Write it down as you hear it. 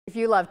If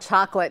you love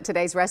chocolate,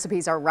 today's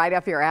recipes are right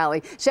up your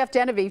alley. Chef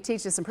Genevieve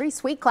teaches some pretty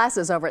sweet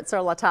classes over at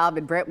Sur La Table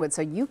in Brentwood,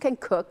 so you can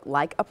cook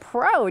like a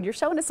pro. And you're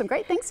showing us some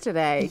great things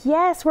today.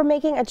 Yes, we're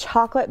making a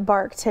chocolate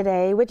bark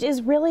today, which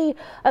is really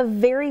a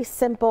very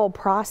simple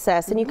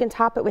process, and you can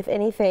top it with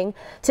anything.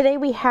 Today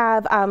we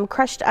have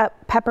crushed up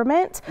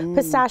peppermint,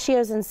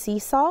 pistachios, and sea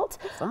salt.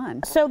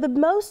 Fun. So the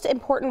most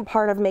important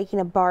part of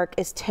making a bark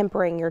is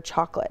tempering your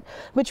chocolate,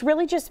 which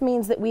really just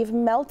means that we've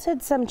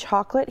melted some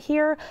chocolate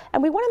here,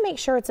 and we want to make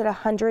sure it's at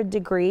 100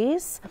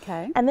 degrees.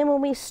 Okay. And then when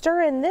we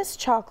stir in this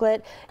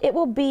chocolate, it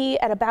will be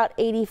at about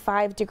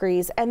 85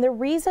 degrees. And the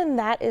reason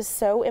that is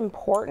so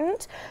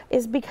important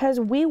is because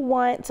we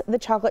want the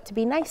chocolate to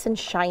be nice and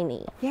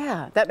shiny.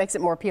 Yeah, that makes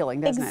it more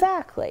appealing, doesn't it?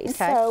 Exactly.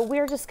 Okay. So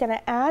we're just going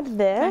to add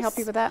this. Can I help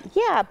you with that?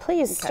 Yeah,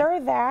 please stir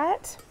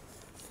that.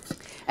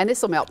 And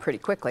this will melt pretty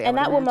quickly. And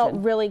that will melt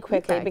really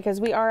quickly because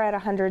we are at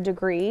 100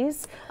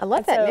 degrees. I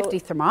love that nifty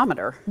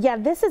thermometer. Yeah,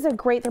 this is a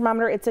great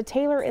thermometer. It's a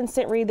Taylor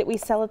Instant Read that we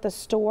sell at the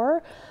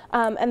store.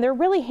 And they're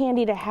really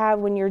handy to have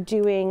when you're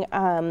doing,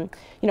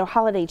 you know,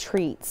 holiday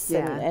treats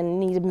and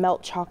need to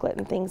melt chocolate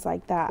and things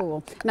like that.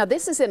 Cool. Now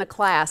this is in a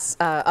class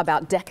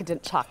about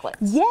decadent chocolates.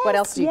 Yes, what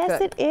else do you cook?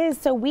 Yes, it is.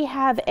 So we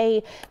have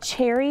a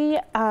cherry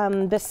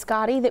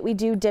biscotti that we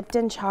do dipped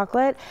in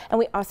chocolate, and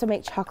we also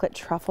make chocolate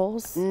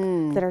truffles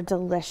that are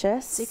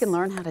delicious. So you can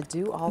learn how to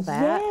do all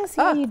that. Yes,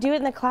 yeah, you do it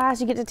in the class.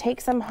 You get to take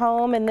some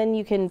home, and then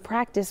you can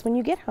practice when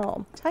you get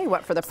home. Tell you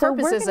what, for the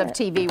purposes of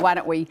TV, why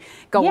don't we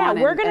go on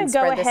we're going to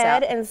go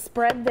ahead and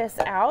spread this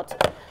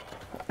out.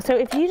 So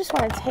if you just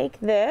want to take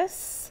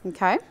this,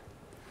 okay,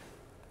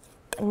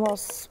 and we'll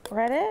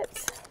spread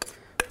it.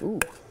 Ooh,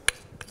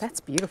 that's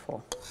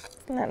beautiful.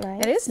 Isn't that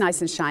nice? It is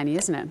nice and shiny,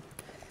 isn't it?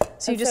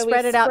 So you just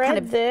spread it out, kind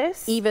of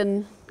this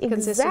even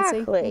consistency.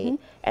 Exactly.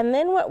 And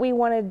then what we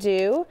want to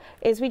do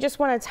is we just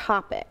want to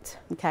top it.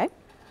 Okay.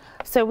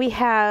 So we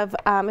have,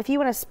 if you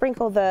want to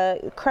sprinkle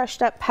the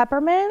crushed up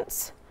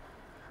peppermint.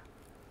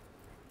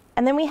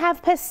 And then we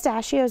have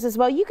pistachios as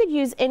well. You could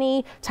use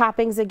any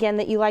toppings again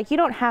that you like. You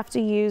don't have to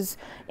use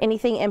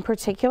anything in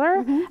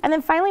particular. And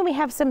then finally we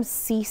have some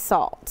sea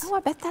salt. Oh,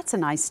 I bet that's a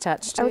nice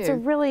touch too. Oh, it's a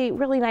really,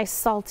 really nice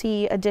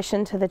salty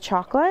addition to the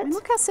chocolate. And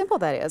look how simple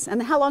that is.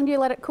 And how long do you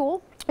let it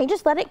cool? You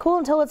just let it cool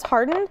until it's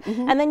hardened,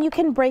 and then you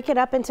can break it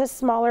up into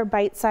smaller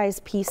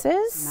bite-sized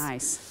pieces.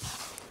 Nice.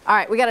 All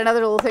right, we got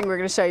another little thing we're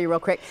going to show you real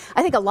quick.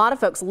 I think a lot of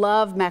folks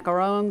love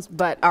macarons,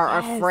 but are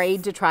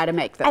afraid to try to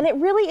make them. And it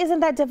really isn't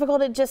that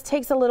difficult. It just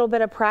takes a little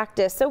bit of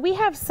practice. So we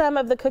have some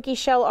of the cookie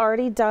shell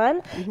already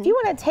done. If you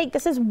want to take,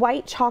 this is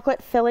white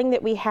chocolate filling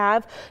that we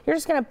have. You're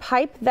just going to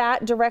pipe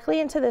that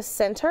directly into the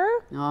center.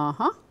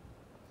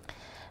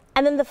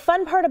 And then the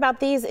fun part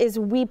about these is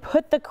we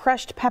put the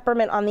crushed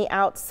peppermint on the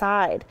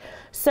outside.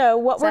 So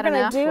what we're going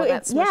to do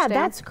is,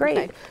 that's great.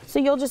 Okay. So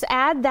you'll just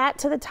add that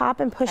to the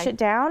top and push it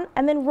down,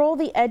 and then roll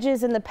the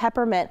edges in the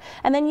peppermint.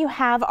 And then you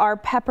have our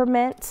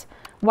peppermint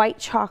white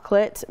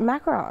chocolate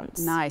macarons.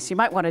 Nice. You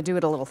might want to do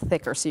it a little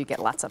thicker so you get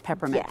lots of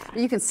peppermint.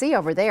 Yeah. You can see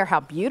over there how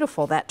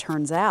beautiful that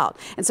turns out.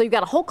 And so you've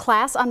got a whole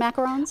class on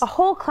macarons? A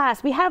whole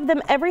class. We have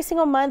them every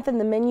single month and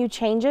the menu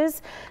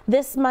changes.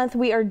 This month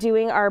we are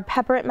doing our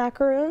peppermint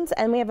macaroons,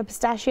 and we have a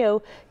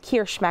pistachio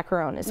kirsch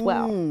macaron as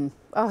well.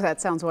 Oh,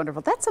 that sounds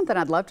wonderful. That's something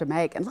I'd love to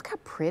make. And look how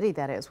pretty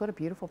that is. What a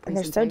beautiful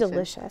presentation. And they're so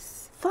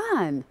delicious.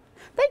 Fun.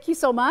 Thank you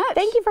so much.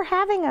 Thank you for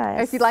having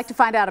us. If you'd like to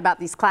find out about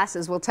these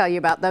classes, we'll tell you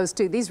about those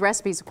too. These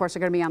recipes, of course, are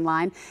going to be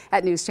online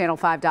at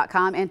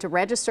newschannel5.com. And to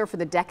register for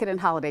the Decadent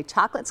Holiday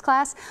Chocolates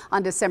class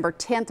on December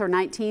 10th or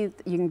 19th,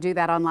 you can do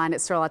that online at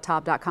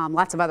surlatable.com.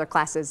 Lots of other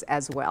classes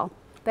as well.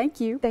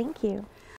 Thank you. Thank you.